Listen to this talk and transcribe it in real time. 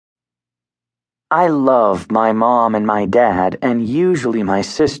I love my mom and my dad, and usually my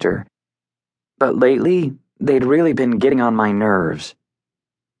sister. But lately, they'd really been getting on my nerves.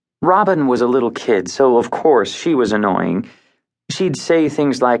 Robin was a little kid, so of course she was annoying. She'd say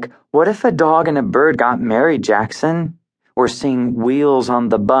things like, "What if a dog and a bird got married, Jackson?" Or sing "Wheels on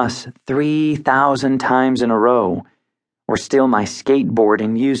the Bus" 3,000 times in a row. Or steal my skateboard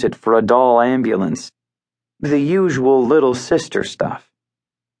and use it for a doll ambulance. The usual little sister stuff.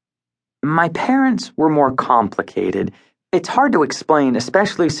 My parents were more complicated. It's hard to explain,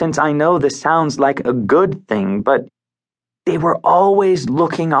 especially since I know this sounds like a good thing, but they were always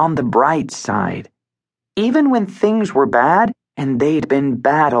looking on the bright side. Even when things were bad, and they'd been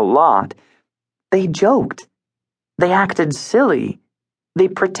bad a lot, they joked. They acted silly. They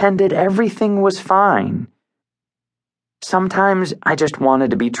pretended everything was fine. Sometimes I just wanted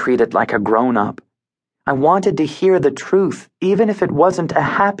to be treated like a grown-up. I wanted to hear the truth, even if it wasn't a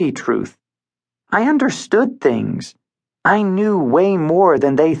happy truth. I understood things. I knew way more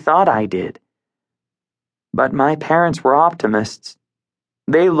than they thought I did. But my parents were optimists.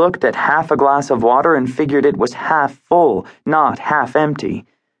 They looked at half a glass of water and figured it was half full, not half empty.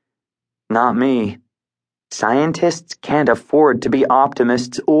 Not me. Scientists can't afford to be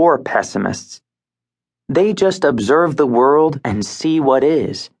optimists or pessimists. They just observe the world and see what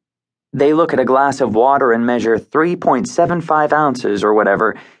is. They look at a glass of water and measure 3.75 ounces or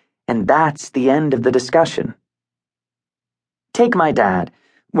whatever, and that's the end of the discussion. Take my dad.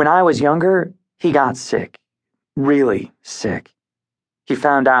 When I was younger, he got sick. Really sick. He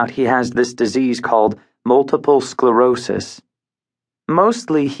found out he has this disease called multiple sclerosis.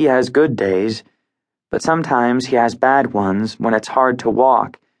 Mostly he has good days, but sometimes he has bad ones when it's hard to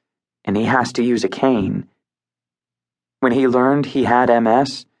walk, and he has to use a cane. When he learned he had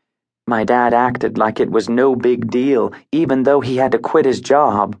MS, my dad acted like it was no big deal, even though he had to quit his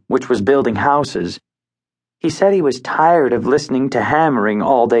job, which was building houses. He said he was tired of listening to hammering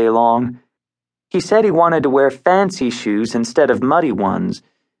all day long. He said he wanted to wear fancy shoes instead of muddy ones,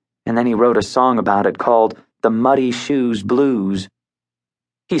 and then he wrote a song about it called The Muddy Shoes Blues.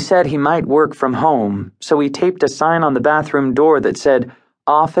 He said he might work from home, so he taped a sign on the bathroom door that said,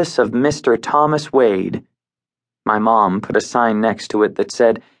 "Office of Mr. Thomas Wade." My mom put a sign next to it that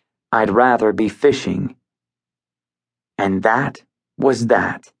said, "I'd rather be fishing." And that was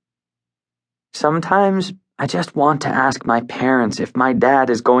that. Sometimes I just want to ask my parents if my dad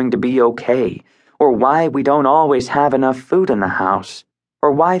is going to be okay, or why we don't always have enough food in the house,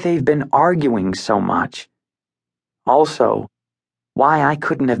 or why they've been arguing so much. Also, why I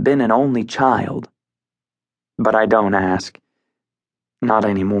couldn't have been an only child. But I don't ask. Not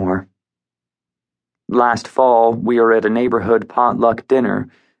anymore. Last fall, we were at a neighborhood potluck dinner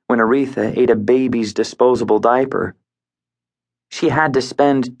when Aretha ate a baby's disposable diaper. She had to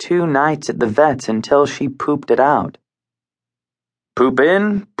spend 2 nights at the vet's until she pooped it out. "Poop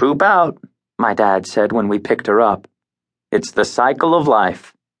in, poop out," my dad said when we picked her up. "It's the cycle of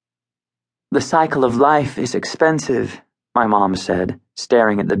life." "The cycle of life is expensive," my mom said,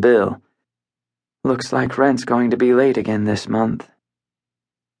 staring at the bill. "Looks like rent's going to be late again this month."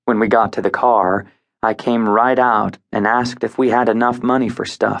 When we got to the car, I came right out and asked if we had enough money for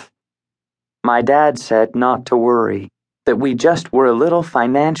stuff. My dad said not to worry, that we just were a little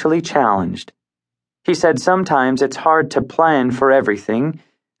financially challenged. He said sometimes it's hard to plan for everything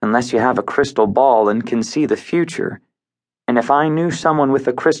unless you have a crystal ball and can see the future, and if I knew someone with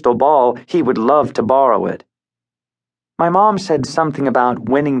a crystal ball, he would love to borrow it. My mom said something about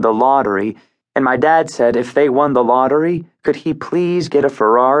winning the lottery, and my dad said if they won the lottery, could he please get a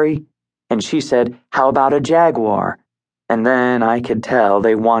Ferrari? And she said, how about a Jaguar? And then I could tell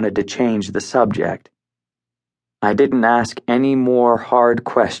they wanted to change the subject. I didn't ask any more hard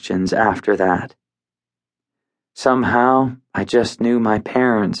questions after that. Somehow, I just knew my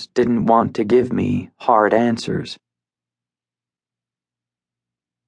parents didn't want to give me hard answers.